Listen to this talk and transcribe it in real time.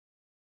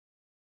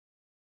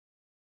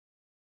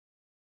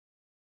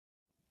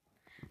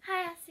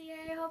Hi, Essie.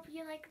 I hope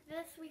you like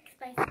this week's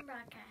Bison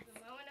Broadcast. The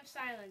moment of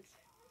silence.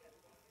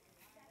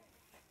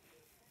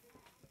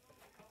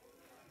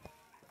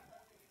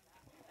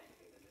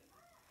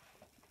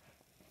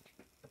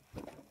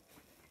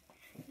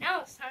 Now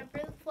it's time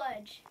for the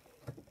pledge.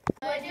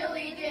 Pledge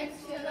allegiance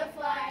to the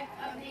flag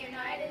of the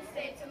United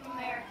States of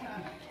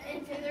America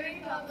and to the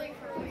republic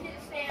for which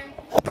it stands,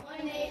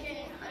 one nation,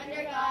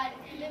 under God,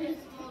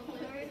 indivisible,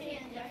 with liberty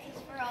and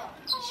justice for all.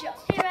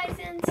 Hey,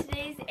 Bison.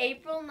 Today's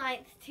April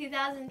 9th,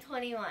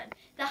 2021.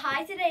 The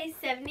high today is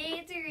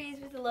 78 degrees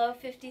with a low of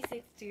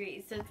 56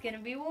 degrees, so it's going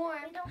to be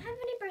warm. We don't have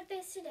any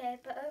birthdays today,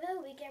 but over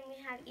the weekend we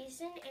have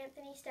Easton,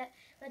 Anthony, Steph,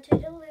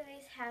 Matilda,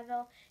 Louise,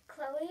 Havel,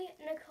 Chloe,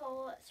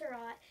 Nicole,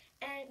 Surratt,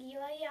 and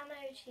Yua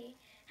Yamauchi.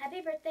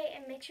 Happy birthday,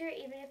 and make sure,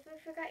 even if we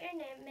forgot your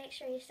name, make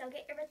sure you still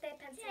get your birthday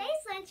pencil.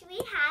 Today's lunch we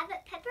have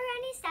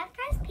pepperoni stuffed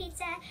crust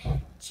pizza,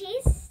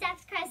 cheese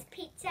stuffed crust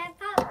pizza,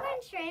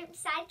 popcorn shrimp,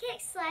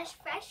 sidekick slush,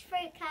 fresh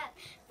fruit cup,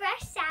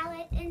 fresh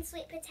salad, and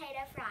sweet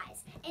potato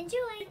fries.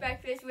 Enjoy!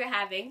 Breakfast we're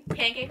having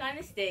pancake on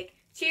a stick,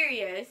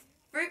 Cheerios,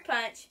 fruit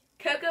punch,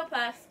 Cocoa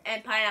Puffs,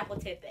 and pineapple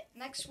tippet.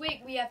 Next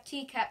week we have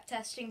TCAP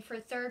testing for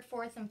 3rd,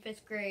 4th, and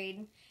 5th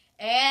grade.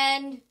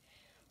 And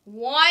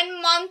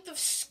 1 month of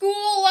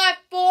school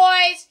left,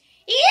 boys!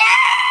 Yeah!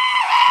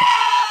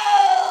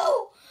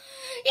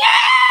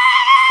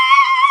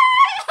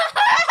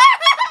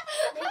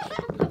 Make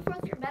sure to put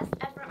forth your best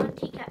effort on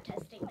TCAP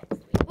testing next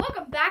week.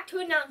 Welcome back to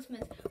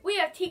announcements. We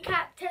have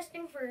TCAP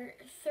testing for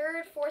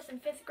 3rd, 4th,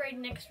 and 5th grade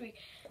next week.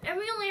 And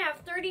we only have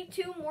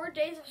 32 more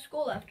days of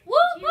school left. Woo!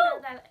 Did you know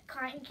that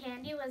cotton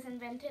candy was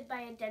invented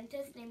by a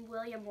dentist named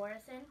William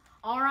Morrison?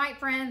 All right,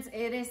 friends,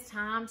 it is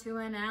time to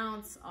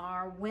announce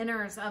our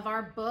winners of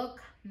our Book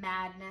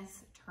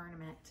Madness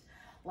tournament.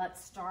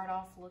 Let's start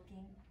off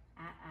looking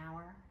at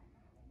our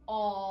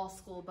all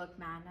school Book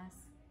Madness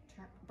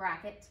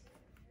bracket.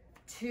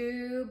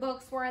 2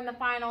 books were in the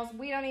finals.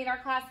 We Don't Eat Our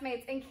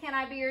Classmates and Can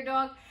I Be Your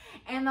Dog?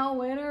 And the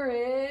winner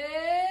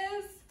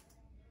is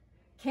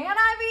Can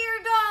I Be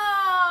Your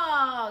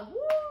Dog?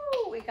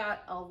 Woo! We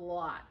got a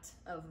lot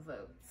of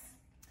votes.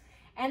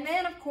 And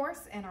then, of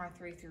course, in our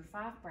 3 through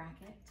 5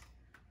 bracket,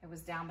 it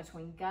was down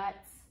between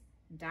Guts,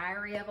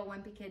 Diary of a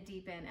Wimpy Kid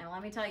Deep In. And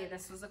let me tell you,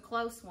 this was a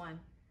close one.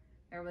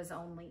 There was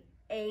only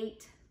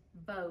 8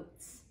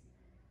 votes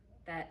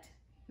that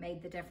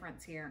made the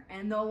difference here.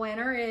 And the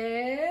winner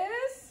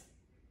is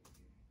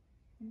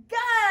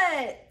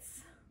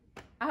Guts.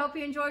 I hope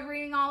you enjoyed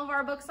reading all of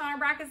our books on our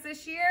brackets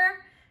this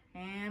year.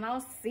 And I'll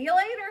see you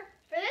later.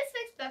 For this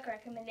week's book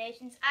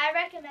recommendations, I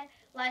recommend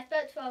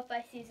Lifeboat 12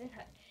 by Susan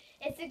Hook.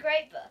 It's a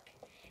great book.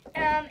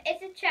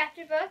 It's a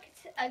chapter book.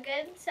 It's a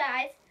good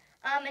size.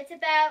 It's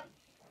about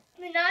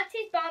the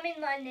Nazis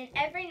bombing London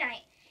every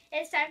night.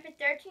 It's time for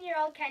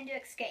 13-year-old Ken to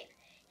escape.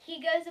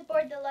 He goes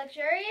aboard the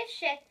luxurious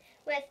ship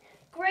with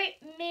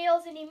great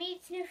meals and he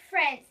meets new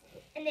friends.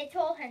 And they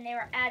told him they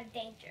were out of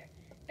danger.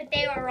 But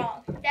they were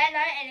wrong. That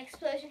night, an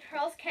explosion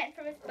hurls Ken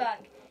from his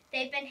bunk.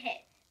 They've been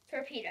hit.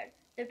 Torpedoed.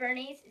 The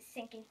Bernese is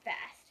sinking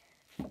fast.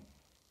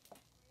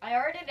 I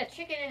ordered a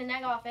chicken and an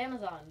egg off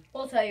Amazon.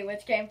 We'll tell you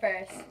which came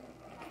first.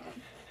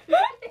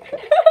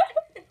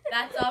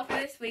 That's all for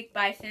this week,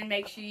 Bison.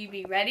 Make sure you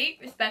be ready,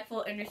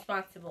 respectful, and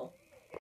responsible.